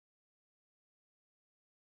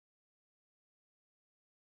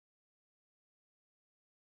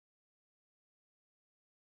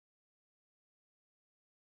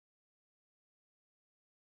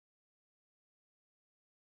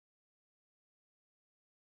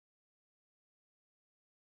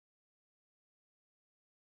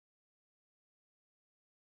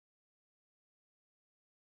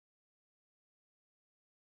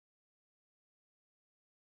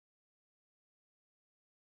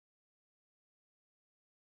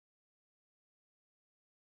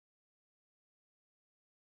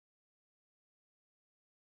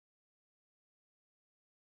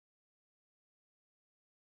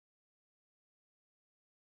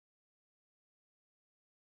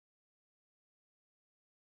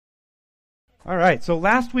All right, so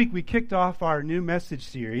last week we kicked off our new message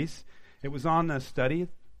series. It was on the study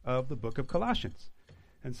of the book of Colossians.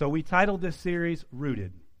 And so we titled this series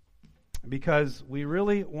Rooted, because we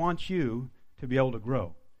really want you to be able to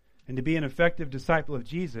grow. And to be an effective disciple of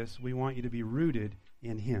Jesus, we want you to be rooted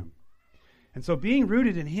in Him. And so being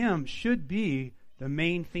rooted in Him should be the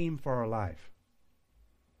main theme for our life.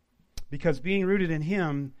 Because being rooted in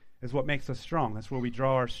Him is what makes us strong. That's where we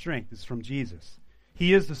draw our strength. It's from Jesus.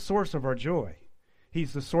 He is the source of our joy.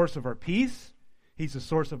 He's the source of our peace. He's the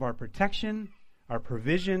source of our protection, our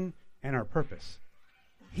provision, and our purpose.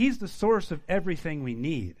 He's the source of everything we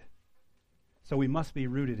need. So we must be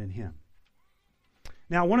rooted in Him.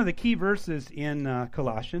 Now, one of the key verses in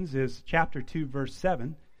Colossians is chapter 2, verse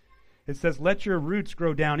 7. It says, "Let your roots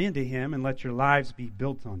grow down into Him, and let your lives be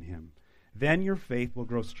built on Him. Then your faith will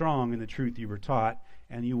grow strong in the truth you were taught,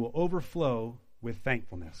 and you will overflow with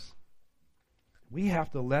thankfulness." We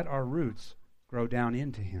have to let our roots grow down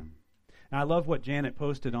into Him. Now, I love what Janet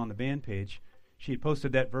posted on the band page. She had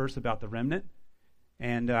posted that verse about the remnant,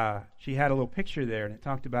 and she had a little picture there, and it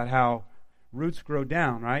talked about how roots grow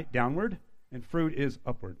down, right? Downward, and fruit is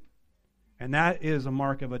upward. And that is a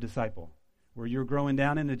mark of a disciple, where you're growing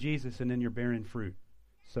down into Jesus and then you're bearing fruit.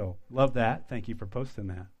 So, love that. Thank you for posting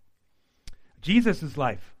that. Jesus is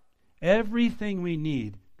life. Everything we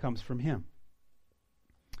need comes from Him.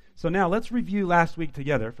 So now let's review last week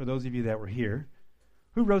together, for those of you that were here.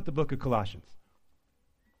 Who wrote the book of Colossians?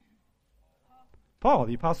 Paul,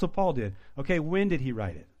 the Apostle Paul did. Okay, when did he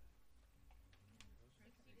write it?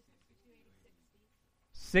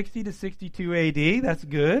 60 to 62 AD, that's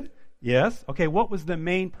good. Yes. Okay, what was the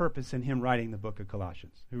main purpose in him writing the book of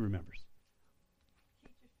Colossians? Who remembers?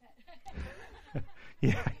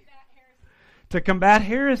 Yeah. To combat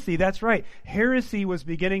heresy, that's right. Heresy was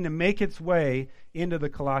beginning to make its way into the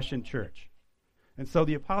Colossian church. And so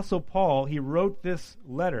the Apostle Paul, he wrote this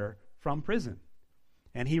letter from prison.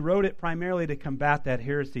 And he wrote it primarily to combat that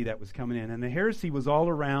heresy that was coming in. And the heresy was all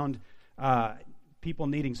around people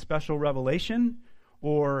needing special revelation,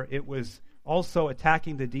 or it was also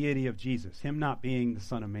attacking the deity of Jesus, Him not being the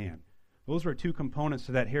Son of Man. Those were two components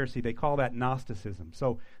to that heresy. They call that Gnosticism.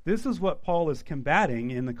 So this is what Paul is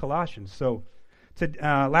combating in the Colossians. So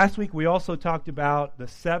last week we also talked about the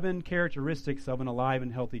 7 characteristics of an alive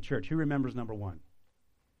and healthy church. Who remembers number 1?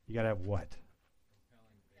 You got to have what?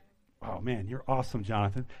 Oh man, you're awesome,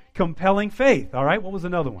 Jonathan. Compelling faith. All right, what was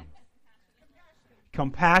another one?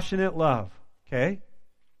 Compassionate love. Okay.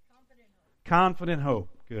 Confident hope.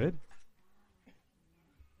 Good.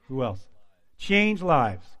 Who else? Change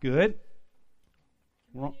lives. Good.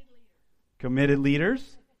 Committed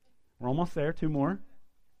leaders. We're almost there. 2 more.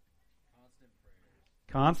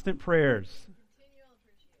 Constant prayers.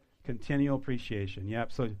 Continual appreciation.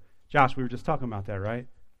 Yep. So, Josh, we were just talking about that, right?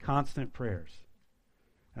 Constant prayers.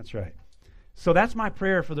 That's right. So that's my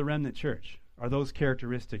prayer for the Remnant Church, are those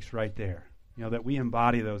characteristics right there. You know, that we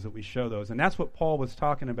embody those, that we show those. And that's what Paul was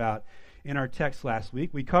talking about in our text last week.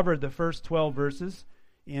 We covered the first 12 verses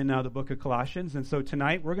in the book of Colossians. And so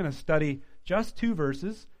tonight we're going to study just 2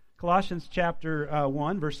 verses, Colossians chapter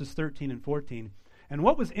 1, verses 13 and 14. And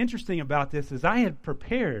what was interesting about this is I had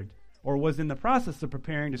prepared, or was in the process of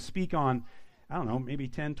preparing, to speak on, I don't know, maybe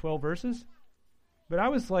 10, 12 verses. But I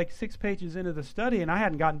was like 6 pages into the study, and I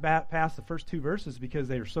hadn't gotten past the first 2 verses because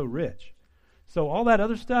they were so rich. So all that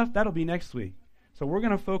other stuff, that'll be next week. So we're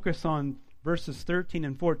going to focus on verses 13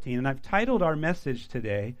 and 14. And I've titled our message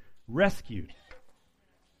today, Rescued.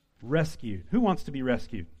 Rescued. Who wants to be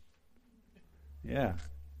rescued? Yeah.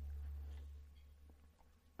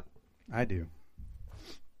 I do.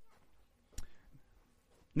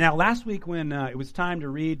 Now, last week when it was time to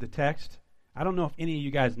read the text, I don't know if any of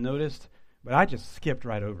you guys noticed, but I just skipped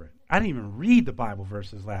right over it. I didn't even read the Bible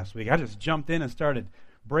verses last week. I just jumped in and started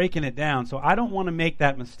breaking it down. So I don't want to make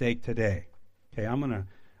that mistake today. Okay, I'm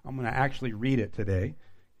gonna actually read it today.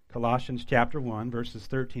 Colossians chapter 1, verses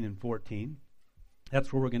 13 and 14.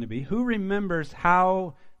 That's where we're going to be. Who remembers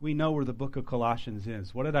how we know where the book of Colossians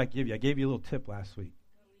is? What did I give you? I gave you a little tip last week.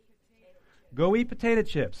 Go eat potato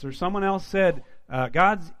chips. Or someone else said,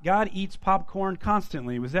 God eats popcorn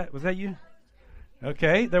constantly. Was that you?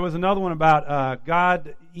 Okay. There was another one about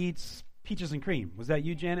God eats peaches and cream. Was that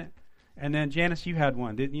you, Janet? And then Janice, you had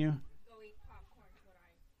one, didn't you?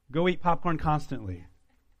 Go eat popcorn constantly.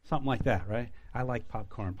 Something like that, right? I like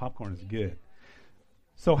popcorn. Popcorn is good.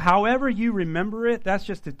 So however you remember it, that's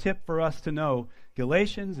just a tip for us to know.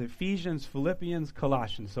 Galatians, Ephesians, Philippians,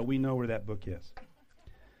 Colossians. So we know where that book is.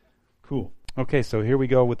 Cool. Okay, so here we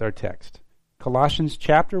go with our text. Colossians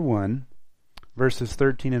chapter 1, verses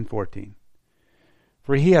 13 and 14.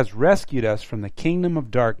 For he has rescued us from the kingdom of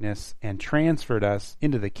darkness and transferred us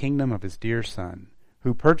into the kingdom of his dear Son,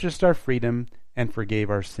 who purchased our freedom and forgave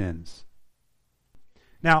our sins.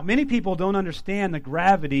 Now, many people don't understand the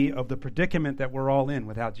gravity of the predicament that we're all in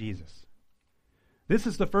without Jesus. This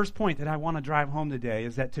is the first point that I want to drive home today,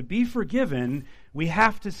 is that to be forgiven, we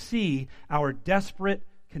have to see our desperate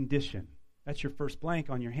condition. That's your first blank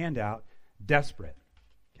on your handout, desperate.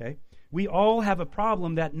 Okay? We all have a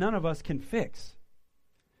problem that none of us can fix.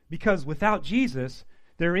 Because without Jesus,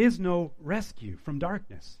 there is no rescue from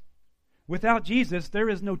darkness. Without Jesus, there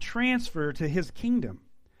is no transfer to his kingdom.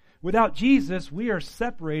 Without Jesus, we are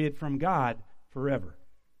separated from God forever.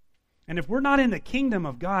 And if we're not in the kingdom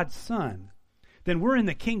of God's Son, then we're in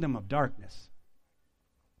the kingdom of darkness.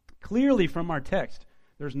 Clearly from our text,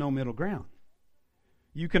 there's no middle ground.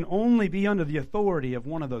 You can only be under the authority of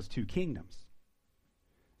one of those two kingdoms.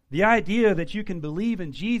 The idea that you can believe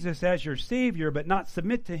in Jesus as your Savior but not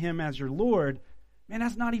submit to him as your Lord, man,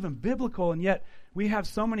 that's not even biblical, and yet we have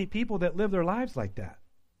so many people that live their lives like that.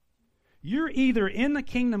 You're either in the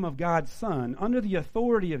kingdom of God's Son under the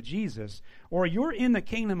authority of Jesus, or you're in the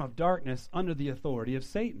kingdom of darkness under the authority of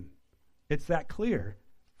Satan. It's that clear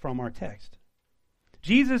from our text.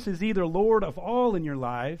 Jesus is either Lord of all in your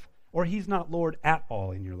life, or he's not Lord at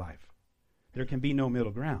all in your life. There can be no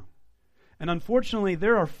middle ground. And unfortunately,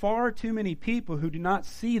 there are far too many people who do not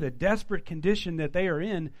see the desperate condition that they are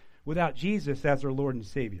in without Jesus as their Lord and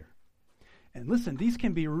Savior. And listen, these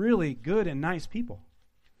can be really good and nice people.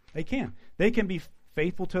 They can. They can be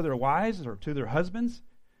faithful to their wives or to their husbands.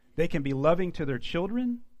 They can be loving to their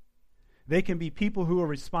children. They can be people who are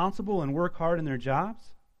responsible and work hard in their jobs.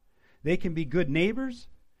 They can be good neighbors.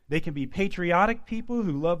 They can be patriotic people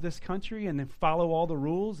who love this country and then follow all the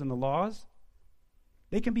rules and the laws.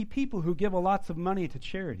 They can be people who give lots of money to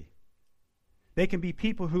charity. They can be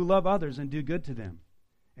people who love others and do good to them.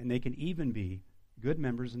 And they can even be good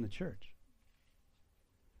members in the church.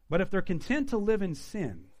 But if they're content to live in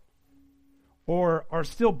sin, or are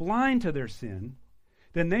still blind to their sin,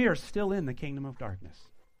 then they are still in the kingdom of darkness.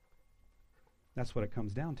 That's what it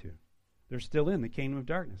comes down to. They're still in the kingdom of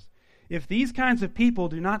darkness. If these kinds of people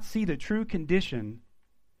do not see the true condition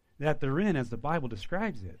that they're in as the Bible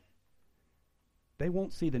describes it, they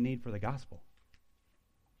won't see the need for the gospel.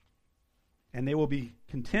 And they will be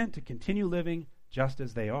content to continue living just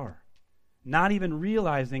as they are, not even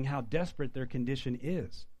realizing how desperate their condition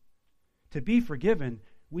is. To be forgiven,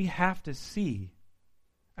 we have to see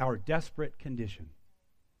our desperate condition.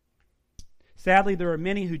 Sadly, there are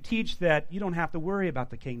many who teach that you don't have to worry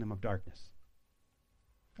about the kingdom of darkness.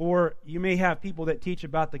 Or you may have people that teach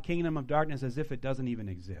about the kingdom of darkness as if it doesn't even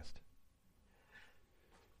exist.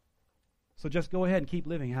 So just go ahead and keep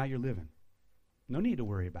living how you're living. No need to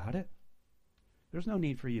worry about it. There's no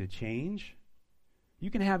need for you to change. You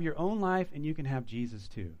can have your own life and you can have Jesus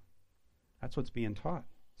too. That's what's being taught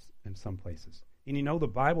in some places. And you know, the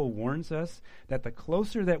Bible warns us that the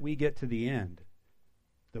closer that we get to the end,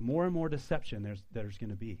 the more and more deception there's going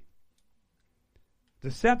to be.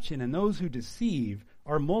 Deception and those who deceive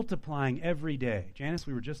are multiplying every day. Janice,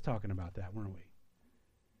 we were just talking about that, weren't we?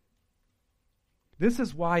 This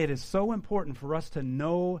is why it is so important for us to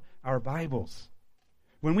know our Bibles.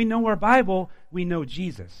 When we know our Bible, we know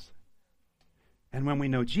Jesus. And when we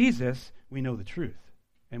know Jesus, we know the truth.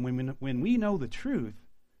 And when we know the truth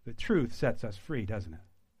sets us free, doesn't it?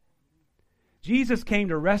 Jesus came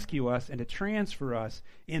to rescue us and to transfer us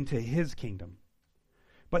into his kingdom.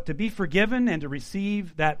 But to be forgiven and to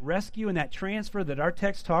receive that rescue and that transfer that our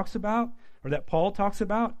text talks about, or that Paul talks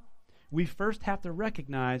about, we first have to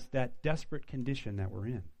recognize that desperate condition that we're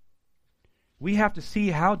in. We have to see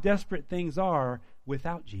how desperate things are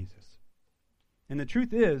without Jesus. And the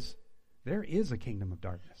truth is, there is a kingdom of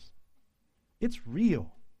darkness. It's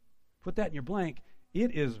real. Put that in your blank.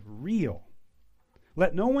 It is real.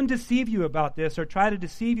 Let no one deceive you about this or try to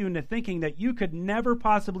deceive you into thinking that you could never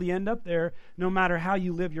possibly end up there no matter how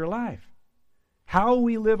you live your life. How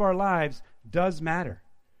we live our lives does matter.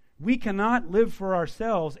 We cannot live for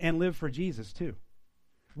ourselves and live for Jesus too.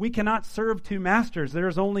 We cannot serve two masters. There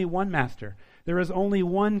is only one master. There is only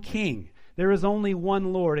one king. There is only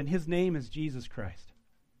one Lord, and his name is Jesus Christ.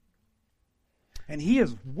 And he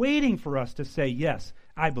is waiting for us to say, yes,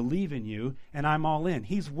 I believe in you, and I'm all in.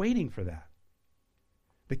 He's waiting for that.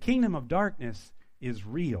 The kingdom of darkness is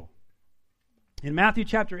real. In Matthew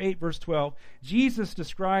chapter 8, verse 12, Jesus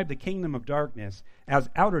described the kingdom of darkness as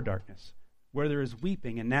outer darkness, where there is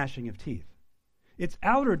weeping and gnashing of teeth. It's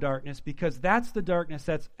outer darkness because that's the darkness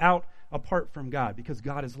that's out apart from God, because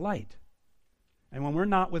God is light. And when we're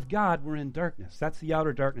not with God, we're in darkness. That's the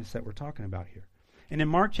outer darkness that we're talking about here. And in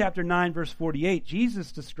Mark chapter 9, verse 48,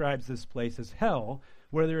 Jesus describes this place as hell,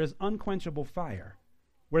 where there is unquenchable fire,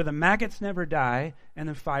 where the maggots never die and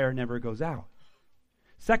the fire never goes out.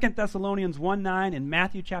 2 Thessalonians 1:9 and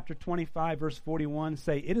Matthew chapter 25, verse 41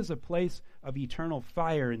 say it is a place of eternal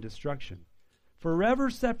fire and destruction, forever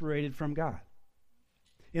separated from God.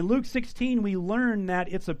 In Luke 16, we learn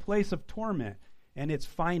that it's a place of torment and it's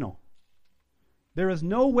final. There is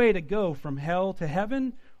no way to go from hell to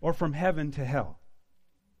heaven or from heaven to hell.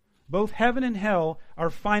 Both heaven and hell are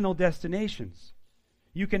final destinations.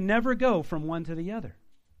 You can never go from one to the other.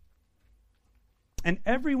 And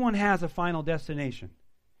everyone has a final destination,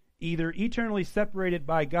 either eternally separated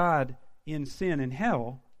by God in sin and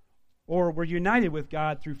hell, or we're united with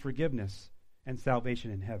God through forgiveness and salvation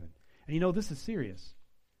in heaven. And you know, this is serious,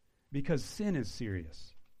 because sin is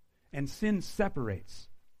serious, and sin separates.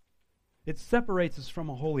 It separates us from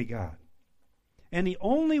a holy God. And the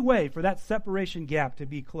only way for that separation gap to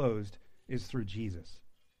be closed is through Jesus.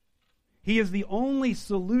 He is the only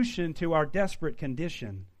solution to our desperate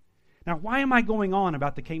condition. Now, why am I going on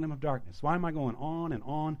about the kingdom of darkness? Why am I going on and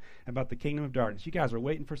on about the kingdom of darkness? You guys are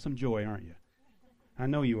waiting for some joy, aren't you? I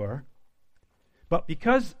know you are. But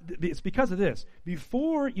it's because of this.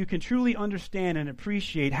 Before you can truly understand and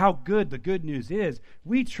appreciate how good the good news is,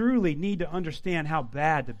 we truly need to understand how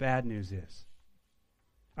bad the bad news is.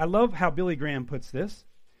 I love how Billy Graham puts this.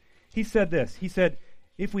 He said this. He said,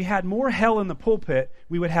 if we had more hell in the pulpit,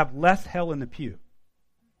 we would have less hell in the pew.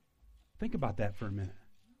 Think about that for a minute.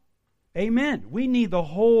 Amen. We need the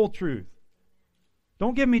whole truth.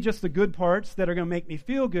 Don't give me just the good parts that are going to make me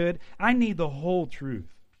feel good. I need the whole truth.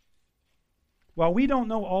 While we don't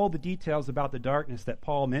know all the details about the darkness that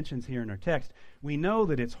Paul mentions here in our text, we know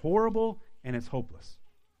that it's horrible and it's hopeless.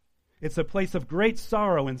 It's a place of great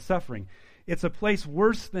sorrow and suffering. It's a place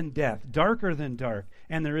worse than death, darker than dark,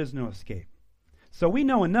 and there is no escape. So we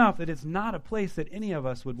know enough that it's not a place that any of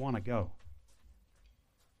us would want to go.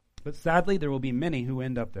 But sadly, there will be many who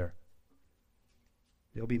end up there.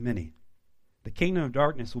 There'll be many. The kingdom of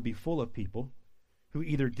darkness will be full of people who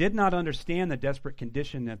either did not understand the desperate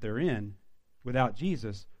condition that they're in without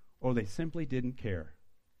Jesus, or they simply didn't care.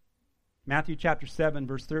 Matthew chapter 7,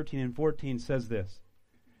 verse 13 and 14 says this,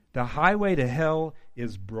 "The highway to hell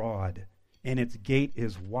is broad, and its gate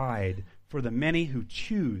is wide for the many who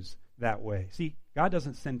choose that way." See, God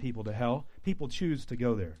doesn't send people to hell. People choose to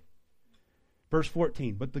go there. Verse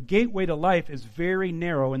 14, "But the gateway to life is very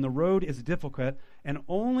narrow, and the road is difficult, and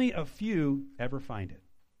only a few ever find it."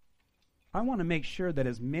 I want to make sure that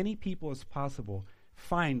as many people as possible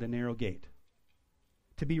find the narrow gate.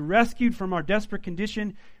 To be rescued from our desperate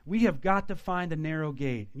condition, we have got to find the narrow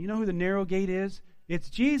gate. You know who the narrow gate is? It's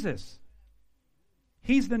Jesus.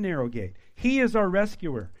 He's the narrow gate. He is our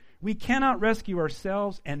rescuer. We cannot rescue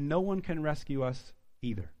ourselves, and no one can rescue us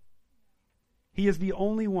either. He is the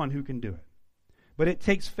only one who can do it. But it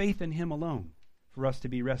takes faith in Him alone for us to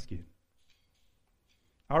be rescued.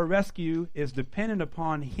 Our rescue is dependent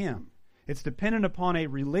upon Him. It's dependent upon a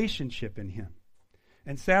relationship in Him.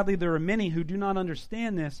 And sadly, there are many who do not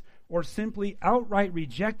understand this or simply outright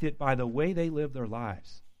reject it by the way they live their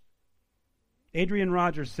lives. Adrian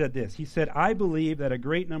Rogers said this. He said, "I believe that a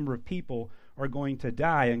great number of people are going to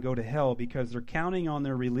die and go to hell because they're counting on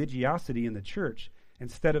their religiosity in the church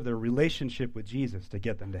instead of their relationship with Jesus to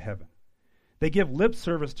get them to heaven. They give lip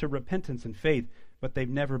service to repentance and faith, but they've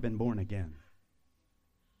never been born again."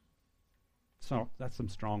 So that's some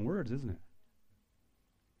strong words, isn't it?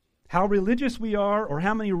 How religious we are or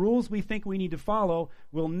how many rules we think we need to follow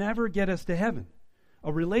will never get us to heaven.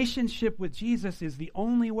 A relationship with Jesus is the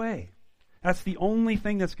only way. That's the only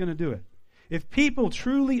thing that's going to do it. If people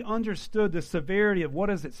truly understood the severity of what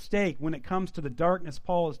is at stake when it comes to the darkness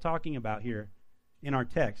Paul is talking about here in our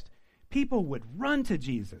text, people would run to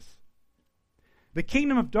Jesus. The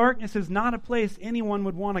kingdom of darkness is not a place anyone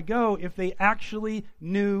would want to go if they actually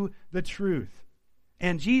knew the truth.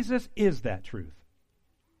 And Jesus is that truth.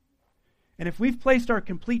 And if we've placed our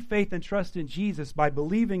complete faith and trust in Jesus by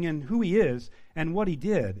believing in who He is and what He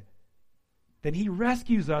did, then He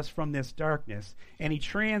rescues us from this darkness and He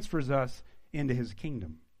transfers us into His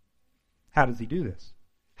kingdom. How does He do this?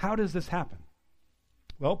 How does this happen?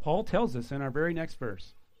 Well, Paul tells us in our very next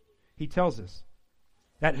verse. He tells us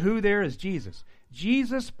that who there is Jesus.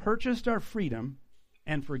 Jesus purchased our freedom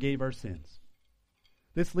and forgave our sins.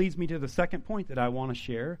 This leads me to the second point that I want to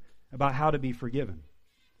share about how to be forgiven.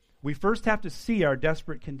 We first have to see our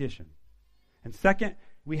desperate condition. And second,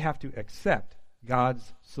 we have to accept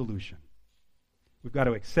God's solution. We've got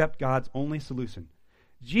to accept God's only solution.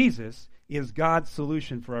 Jesus is God's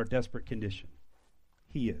solution for our desperate condition.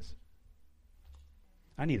 He is.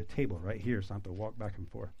 I need a table right here so I don't have to walk back and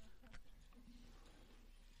forth.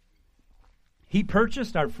 He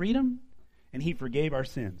purchased our freedom, and he forgave our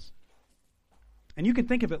sins. And you can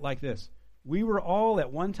think of it like this. We were all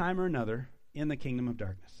at one time or another in the kingdom of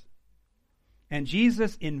darkness. And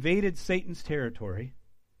Jesus invaded Satan's territory,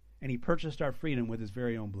 and he purchased our freedom with his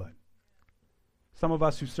very own blood. Some of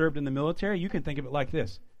us who served in the military, you can think of it like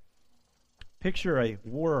this. Picture a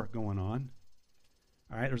war going on.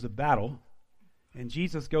 All right, there's a battle, and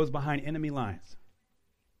Jesus goes behind enemy lines.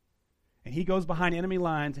 And he goes behind enemy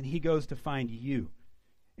lines, and he goes to find you.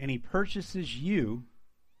 And he purchases you,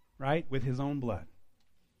 right, with his own blood.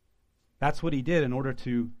 That's what he did in order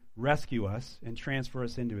to rescue us and transfer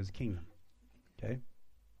us into his kingdom. Okay?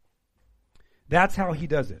 That's how he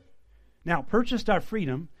does it. Now, purchased our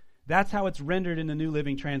freedom, that's how it's rendered in the New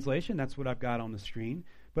Living Translation. That's what I've got on the screen.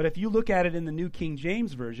 But if you look at it in the New King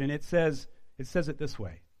James Version, it says it this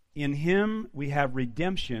way. In him we have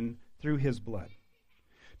redemption through his blood.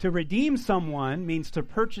 To redeem someone means to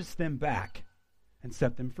purchase them back and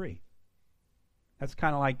set them free. That's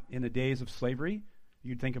kind of like in the days of slavery.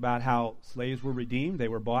 You'd think about how slaves were redeemed. They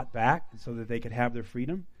were bought back so that they could have their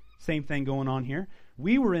freedom. Same thing going on here.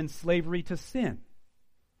 We were in slavery to sin.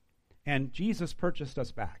 And Jesus purchased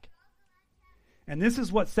us back. And this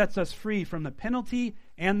is what sets us free from the penalty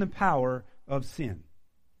and the power of sin.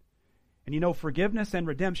 And you know, forgiveness and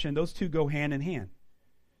redemption, those two go hand in hand.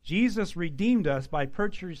 Jesus redeemed us by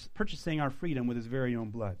purchasing our freedom with his very own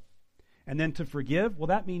blood. And then to forgive, well,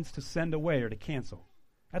 that means to send away or to cancel.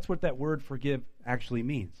 That's what that word forgive actually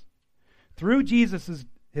means. Through Jesus'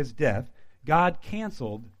 his death, God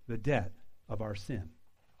canceled the debt of our sin.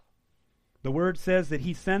 The word says that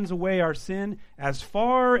he sends away our sin as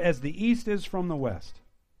far as the east is from the west.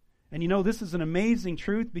 And you know, this is an amazing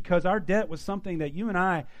truth because our debt was something that you and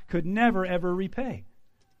I could never, ever repay.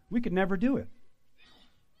 We could never do it.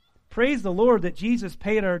 Praise the Lord that Jesus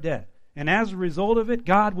paid our debt. And as a result of it,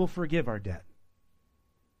 God will forgive our debt.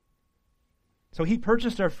 So he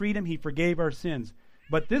purchased our freedom. He forgave our sins.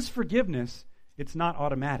 But this forgiveness, it's not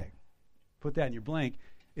automatic. Put that in your blank.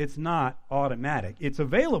 It's not automatic. It's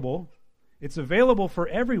available. It's available for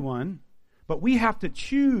everyone, but we have to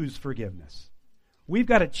choose forgiveness. We've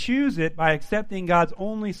got to choose it by accepting God's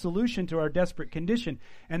only solution to our desperate condition.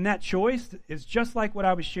 And that choice is just like what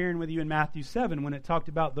I was sharing with you in Matthew 7 when it talked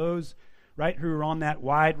about those, right, who are on that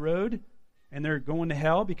wide road and they're going to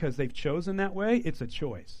hell because they've chosen that way. It's a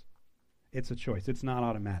choice. It's a choice. It's not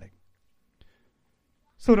automatic.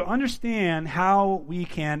 So to understand how we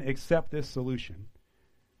can accept this solution,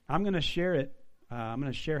 I'm going to share it. I'm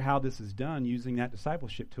going to share how this is done using that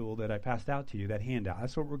discipleship tool that I passed out to you, that handout.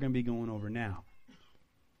 That's what we're going to be going over now.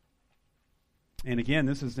 And again,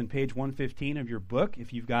 this is in page 115 of your book.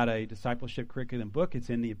 If you've got a discipleship curriculum book, it's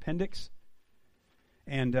in the appendix.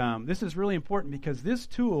 And this is really important because this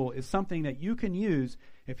tool is something that you can use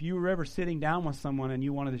if you were ever sitting down with someone and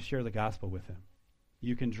you wanted to share the gospel with them.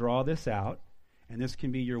 You can draw this out, and this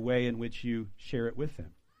can be your way in which you share it with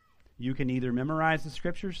them. You can either memorize the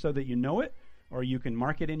scriptures so that you know it, or you can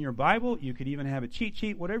mark it in your Bible. You could even have a cheat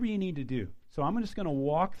sheet, whatever you need to do. So I'm just going to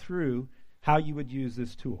walk through how you would use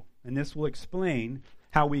this tool. And this will explain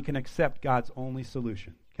how we can accept God's only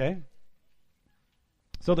solution. Okay?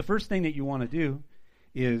 So the first thing that you want to do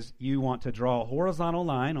is you want to draw a horizontal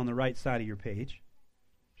line on the right side of your page,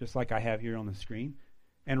 just like I have here on the screen.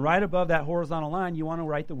 And right above that horizontal line, you want to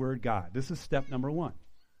write the word God. This is step number 1.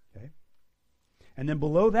 Okay? And then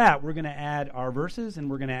below that, we're going to add our verses, and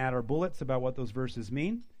we're going to add our bullets about what those verses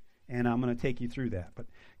mean. And I'm going to take you through that. But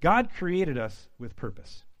God created us with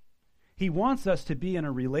purpose. He wants us to be in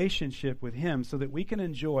a relationship with him so that we can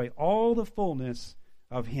enjoy all the fullness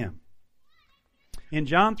of him. In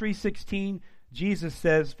John 3:16, Jesus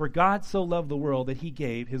says, "For God so loved the world that he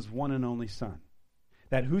gave his one and only Son,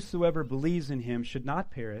 that whosoever believes in him should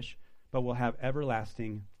not perish, but will have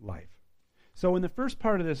everlasting life." So in the first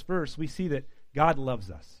part of this verse, we see that God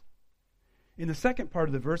loves us. In the second part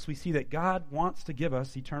of the verse, we see that God wants to give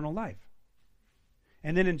us eternal life.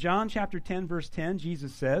 And then in John chapter 10, verse 10,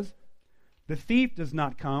 Jesus says, "The thief does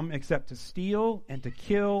not come except to steal and to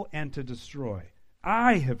kill and to destroy.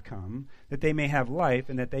 I have come that they may have life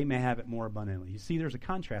and that they may have it more abundantly." You see, there's a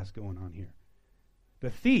contrast going on here. The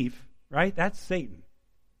thief, right, that's Satan.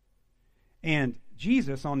 And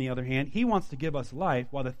Jesus, on the other hand, he wants to give us life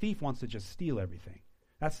while the thief wants to just steal everything.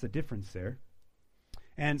 That's the difference there.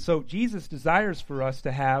 And so Jesus desires for us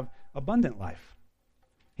to have abundant life.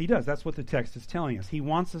 He does. That's what the text is telling us. He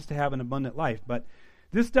wants us to have an abundant life. But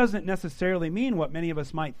this doesn't necessarily mean what many of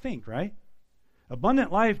us might think, right?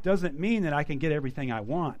 Abundant life doesn't mean that I can get everything I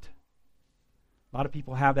want. A lot of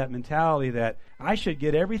people have that mentality that I should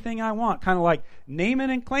get everything I want, kind of like name it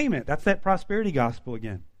and claim it. That's that prosperity gospel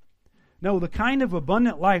again. No, the kind of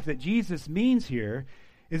abundant life that Jesus means here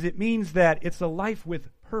is it means that it's a life with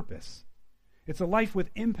purpose. It's a life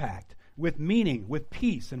with impact, with meaning, with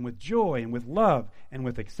peace, and with joy, and with love, and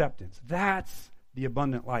with acceptance. That's the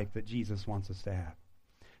abundant life that Jesus wants us to have.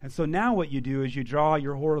 And so now what you do is you draw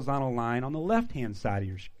your horizontal line on the left-hand side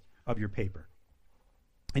of your paper.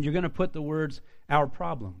 And you're going to put the words, our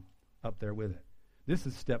problem, up there with it. This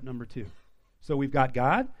is step number 2. So we've got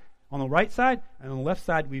God on the right side, and on the left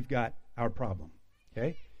side we've got our problem.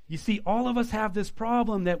 Okay? You see, all of us have this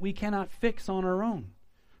problem that we cannot fix on our own.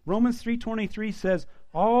 Romans 3:23 says,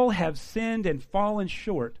 all have sinned and fallen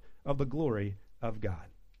short of the glory of God.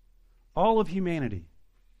 All of humanity.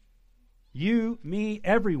 You, me,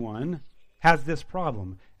 everyone has this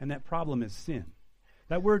problem, and that problem is sin.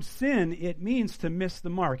 That word sin, it means to miss the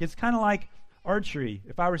mark. It's kind of like archery.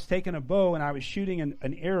 If I was taking a bow and I was shooting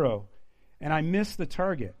an arrow and I missed the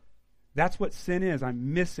target, that's what sin is.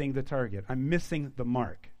 I'm missing the target. I'm missing the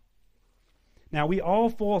mark. Now, we all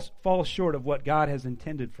fall short of what God has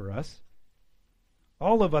intended for us.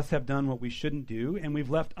 All of us have done what we shouldn't do, and we've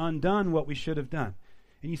left undone what we should have done.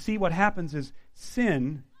 And you see what happens is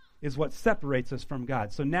sin is what separates us from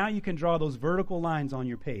God. So now you can draw those vertical lines on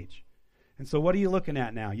your page. And so what are you looking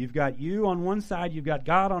at now? You've got you on one side, you've got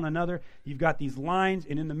God on another, you've got these lines,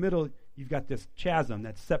 and in the middle, you've got this chasm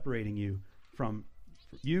that's separating you from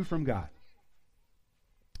God.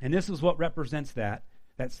 And this is what represents that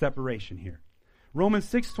separation here. Romans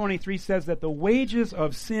 6:23 says that the wages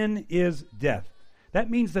of sin is death. That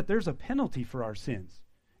means that there's a penalty for our sins,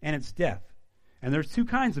 and it's death. And there's 2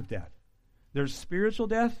 kinds of death. There's spiritual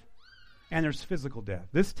death, and there's physical death.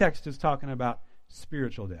 This text is talking about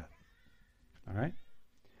spiritual death. All right?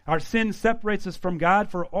 Our sin separates us from God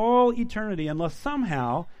for all eternity unless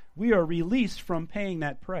somehow we are released from paying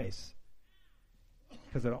that price.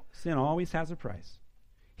 Because sin always has a price.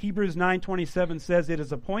 Hebrews 9:27 says it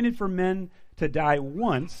is appointed for men to die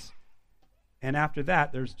once, and after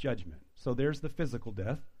that there's judgment. So there's the physical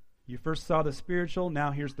death. You first saw the spiritual,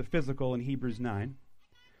 now here's the physical in Hebrews 9.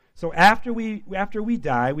 So after we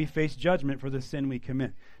die, we face judgment for the sin we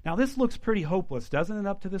commit. Now this looks pretty hopeless, doesn't it,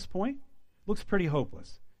 up to this point? Looks pretty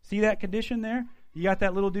hopeless. See that condition there? You got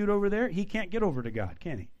that little dude over there? He can't get over to God,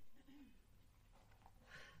 can he?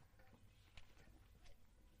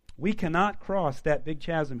 We cannot cross that big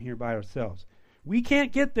chasm here by ourselves. We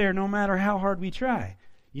can't get there no matter how hard we try.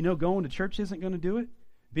 You know, going to church isn't going to do it.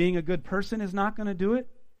 Being a good person is not going to do it.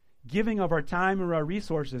 Giving of our time or our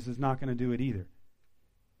resources is not going to do it either.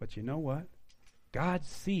 But you know what? God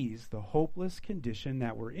sees the hopeless condition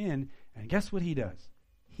that we're in, and guess what he does?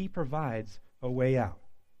 He provides a way out.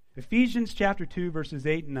 Ephesians chapter 2, verses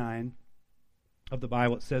 8 and 9 of the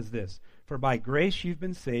Bible, it says this, "For by grace you've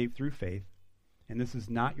been saved through faith, and this is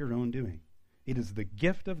not your own doing. It is the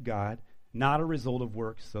gift of God, not a result of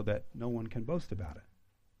works, so that no one can boast about it."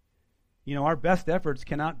 You know, our best efforts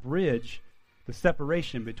cannot bridge the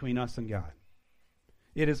separation between us and God.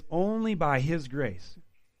 It is only by his grace,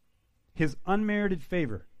 his unmerited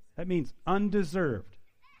favor. That means undeserved.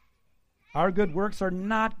 Our good works are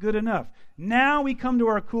not good enough. Now we come to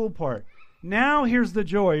our cool part. Now here's the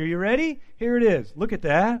joy. Are you ready? Here it is. Look at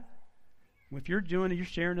that. If you're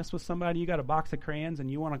sharing this with somebody, you got a box of crayons and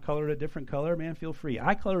you want to color it a different color, man, feel free.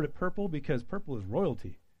 I colored it purple because purple is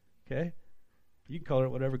royalty. Okay? You can color it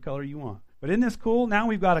whatever color you want. But isn't this cool? Now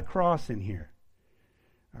we've got a cross in here.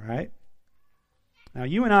 All right? Now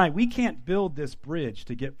you and I, we can't build this bridge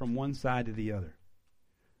to get from one side to the other.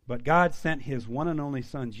 But God sent his one and only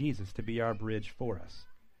Son, Jesus, to be our bridge for us.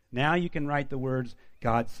 Now you can write the words,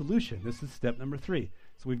 God's solution. This is step number 3.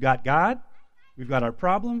 So we've got God, we've got our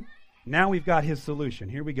problem, now we've got his solution.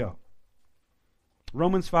 Here we go.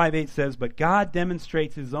 Romans 5:8 says, "But God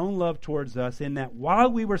demonstrates his own love towards us in that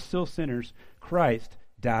while we were still sinners, Christ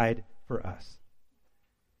died for us."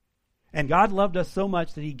 And God loved us so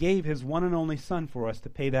much that he gave his one and only Son for us to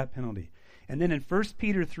pay that penalty. And then in 1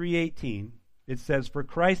 Peter 3:18, it says, "For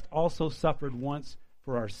Christ also suffered once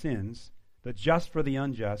for our sins, the just for the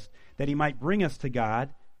unjust, that he might bring us to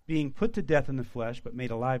God, being put to death in the flesh, but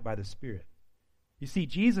made alive by the Spirit." You see,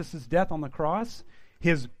 Jesus' death on the cross,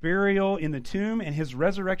 his burial in the tomb, and his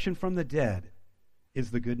resurrection from the dead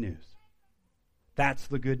is the good news. That's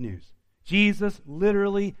the good news. Jesus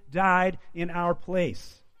literally died in our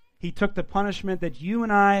place. He took the punishment that you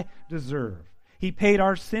and I deserve. He paid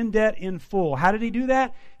our sin debt in full. How did he do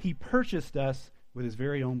that? He purchased us with his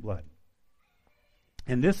very own blood.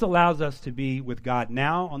 And this allows us to be with God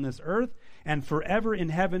now on this earth and forever in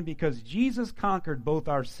heaven because Jesus conquered both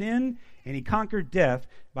our sin and he conquered death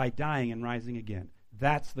by dying and rising again.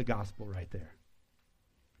 That's the gospel right there.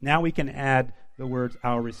 Now we can add the words,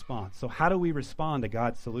 our response. So how do we respond to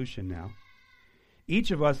God's solution now?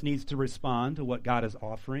 Each of us needs to respond to what God is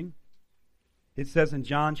offering. It says in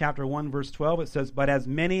John chapter 1, verse 12, it says, "But as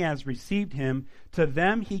many as received him, to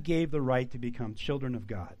them he gave the right to become children of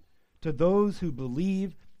God, to those who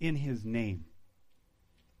believe in his name."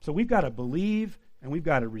 So we've got to believe and we've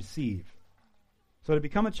got to receive. So to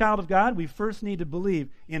become a child of God, we first need to believe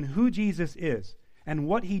in who Jesus is and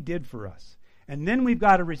what he did for us. And then we've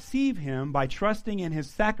got to receive him by trusting in his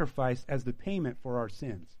sacrifice as the payment for our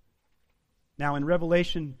sins. Now in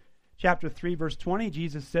Revelation chapter 3, verse 20,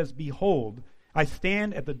 Jesus says, "Behold, I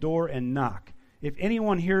stand at the door and knock. If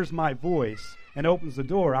anyone hears my voice and opens the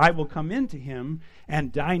door, I will come into him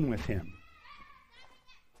and dine with him,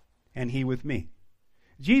 and he with me."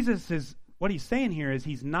 What he's saying here is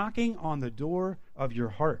he's knocking on the door of your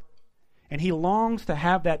heart, and he longs to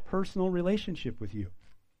have that personal relationship with you.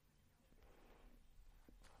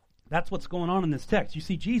 That's what's going on in this text. You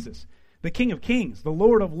see Jesus, the King of Kings, the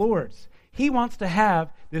Lord of Lords. He wants to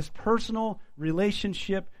have this personal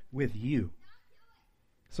relationship with you.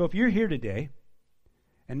 So if you're here today,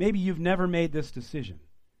 and maybe you've never made this decision,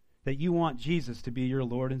 that you want Jesus to be your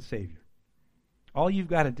Lord and Savior, all you've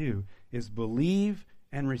got to do is believe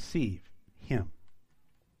and receive him.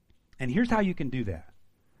 And here's how you can do that.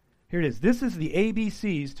 Here it is. This is the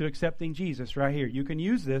ABCs to accepting Jesus right here. You can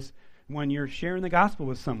use this when you're sharing the gospel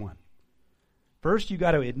with someone. First, you've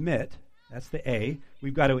got to admit, that's the A,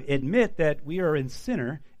 we've got to admit that we are a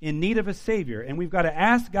sinner in need of a Savior, and we've got to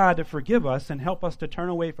ask God to forgive us and help us to turn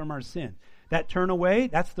away from our sin. That turn away,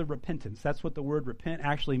 that's the repentance. That's what the word repent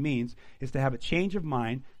actually means, is to have a change of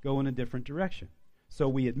mind, go in a different direction. So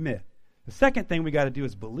we admit. The second thing we got to do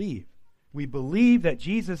is believe. We believe that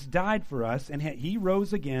Jesus died for us and he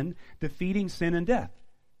rose again, defeating sin and death.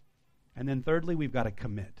 And then thirdly, we've got to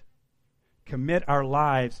commit. Commit our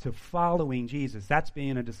lives to following Jesus. That's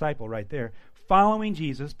being a disciple right there. Following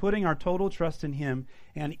Jesus, putting our total trust in him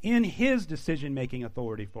and in his decision-making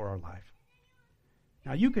authority for our life.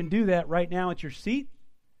 Now, you can do that right now at your seat.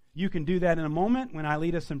 You can do that in a moment when I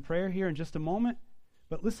lead us in prayer here in just a moment.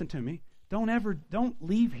 But listen to me. Don't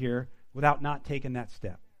leave here without not taking that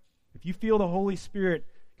step. If you feel the Holy Spirit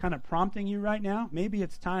kind of prompting you right now, maybe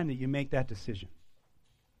it's time that you make that decision.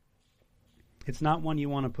 It's not one you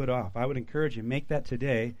want to put off. I would encourage you, make that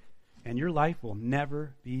today, and your life will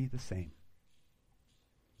never be the same.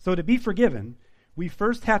 So to be forgiven, we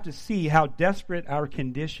first have to see how desperate our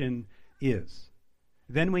condition is.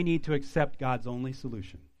 Then we need to accept God's only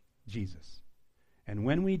solution, Jesus. And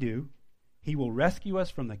when we do, he will rescue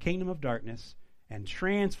us from the kingdom of darkness and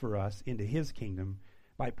transfer us into his kingdom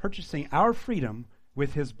by purchasing our freedom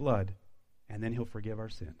with his blood, and then he'll forgive our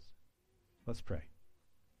sins. Let's pray.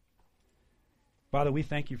 Father, we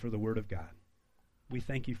thank you for the word of God. We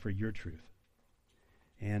thank you for your truth.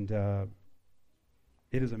 And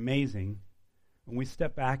it is amazing when we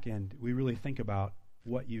step back and we really think about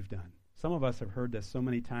what you've done. Some of us have heard this so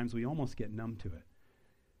many times we almost get numb to it.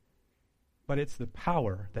 But it's the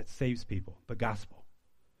power that saves people, the gospel.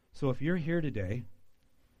 So if you're here today,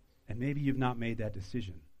 and maybe you've not made that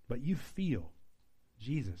decision, but you feel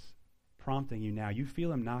Jesus prompting you now, you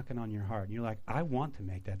feel him knocking on your heart, and you're like, I want to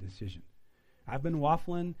make that decision. I've been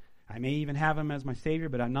waffling. I may even have him as my Savior,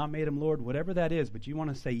 but I've not made him Lord, whatever that is, but you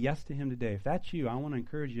want to say yes to him today. If that's you, I want to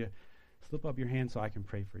encourage you, slip up your hand so I can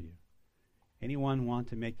pray for you. Anyone want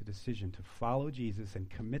to make the decision to follow Jesus and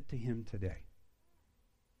commit to him today?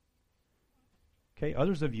 Okay,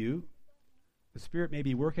 others of you, the Spirit may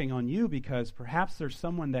be working on you because perhaps there's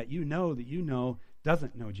someone that you know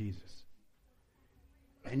doesn't know Jesus.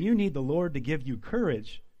 And you need the Lord to give you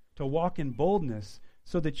courage to walk in boldness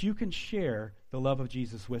so that you can share the love of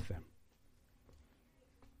Jesus with them.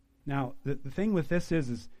 Now, the thing with this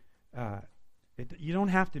is you don't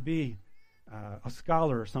have to be a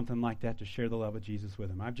scholar or something like that to share the love of Jesus with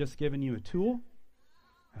them. I've just given you a tool.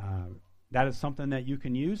 That is something that you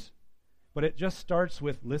can use. But it just starts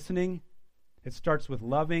with listening. It starts with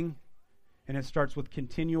loving. And it starts with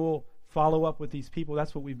continual follow-up with these people.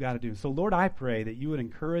 That's what we've got to do. So, Lord, I pray that you would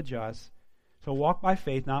encourage us to walk by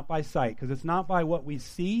faith, not by sight, because it's not by what we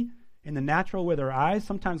see in the natural with our eyes.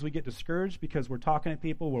 Sometimes we get discouraged because we're talking to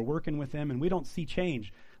people, we're working with them, and we don't see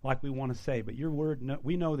change like we want to say. But your word,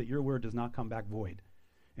 we know that your word does not come back void.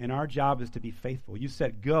 And our job is to be faithful. You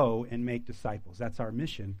said, go and make disciples. That's our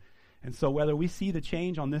mission. And so whether we see the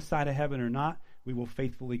change on this side of heaven or not, we will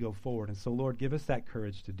faithfully go forward. And so, Lord, give us that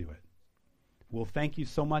courage to do it. we'll thank you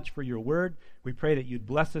so much for your word. We pray that you'd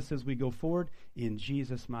bless us as we go forward. In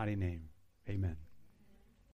Jesus' mighty name, amen.